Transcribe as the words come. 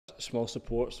small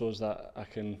support so that I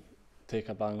can take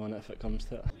a bang on it if it comes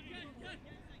to it.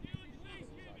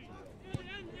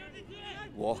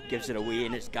 Walk gives it away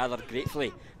and it's gathered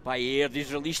gratefully by Aird.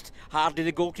 He's released. Hardie,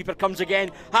 the goalkeeper, comes again.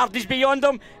 Hardie's beyond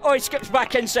him. Oh, he skips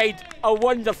back inside. A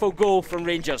wonderful goal from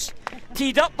Rangers.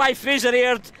 Teed up by Fraser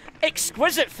Aird.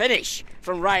 Exquisite finish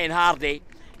from Ryan Hardie.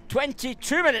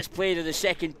 22 minutes played in the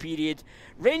second period.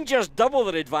 Rangers double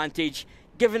their advantage.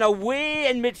 Given away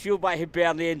in midfield by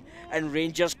Hibernian, and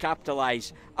Rangers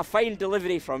capitalise. A fine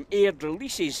delivery from Aird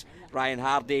releases Ryan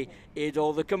Hardie. He had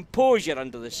all the composure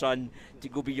under the sun to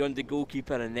go beyond the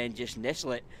goalkeeper and then just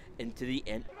nestle it into the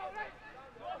end.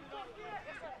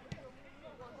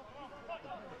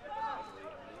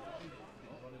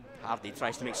 Hardie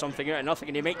tries to make something out of nothing,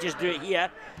 and he might just do it here.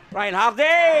 Ryan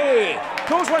Hardie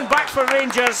pulls one back for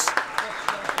Rangers.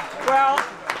 Well,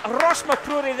 Ross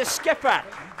McCrory, the skipper,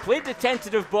 played the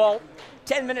tentative ball.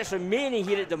 10 minutes remaining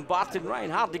here at Dumbarton.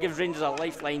 Ryan Hardie gives Rangers a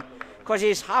lifeline,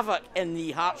 causes havoc in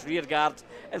the Hearts rear guard,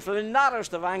 and from the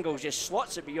narrowest of angles just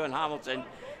slots it beyond Hamilton.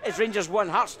 It's Rangers 1,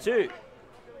 Hearts 2.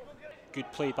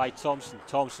 Good play by Thompson.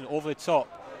 Thompson over the top.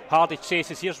 Hardie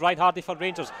chases. Here's Ryan Hardie for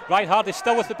Rangers. Ryan Hardie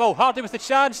still with the ball. Hardie with the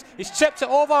chance. He's chipped it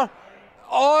over.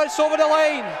 Oh, it's over the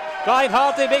line. Ryan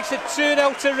Hardie makes it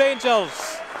 2-0 to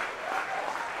Rangers.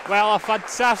 Well, a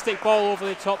fantastic ball over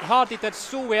the top. Hardie did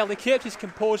so well. He kept his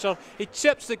composure. He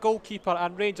chips the goalkeeper,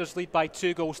 and Rangers lead by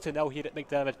 2-0 here at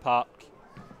McDermott Park.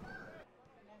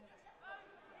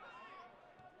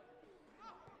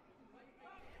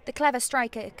 The clever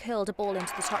striker curled a ball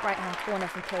into the top right-hand corner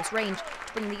from close range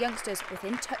to bring the youngsters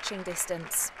within touching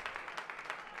distance.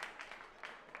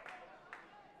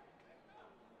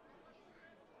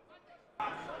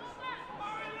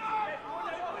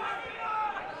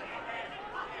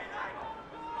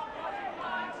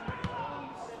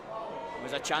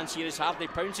 There's a chance here as Hardie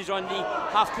pounces on the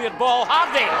half-cleared ball.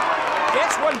 Hardie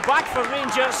gets one back for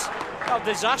Rangers. A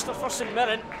disaster for St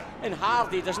Mirren, and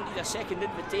Hardie doesn't need a second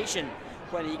invitation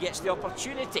when he gets the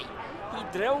opportunity.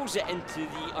 He drills it into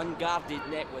the unguarded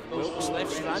net with Wilkes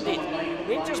left-stranded.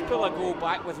 Rangers pull a goal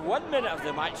back with 1 minute of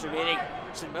the match remaining.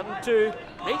 St Mirren 2,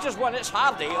 Rangers 1. It's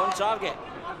Hardie on target.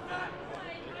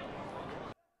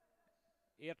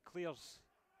 Aird clears.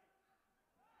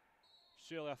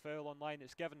 Surely a foul on line.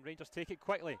 It's given. Rangers take it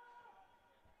quickly.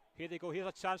 Here they go. Here's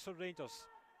a chance for Rangers.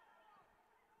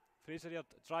 Fraser Aird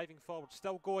driving forward,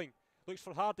 still going. Looks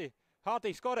for Hardie.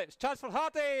 Hardie's got it. It's a chance for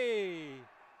Hardie.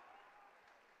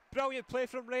 Brilliant play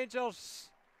from Rangers.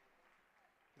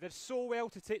 They're so well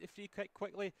to take the free kick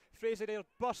quickly. Fraser Aird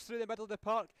bursts through the middle of the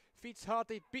park, feeds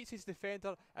Hardie, beats his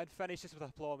defender, and finishes with a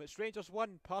aplomb. It's Rangers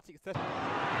 1, Partick 30.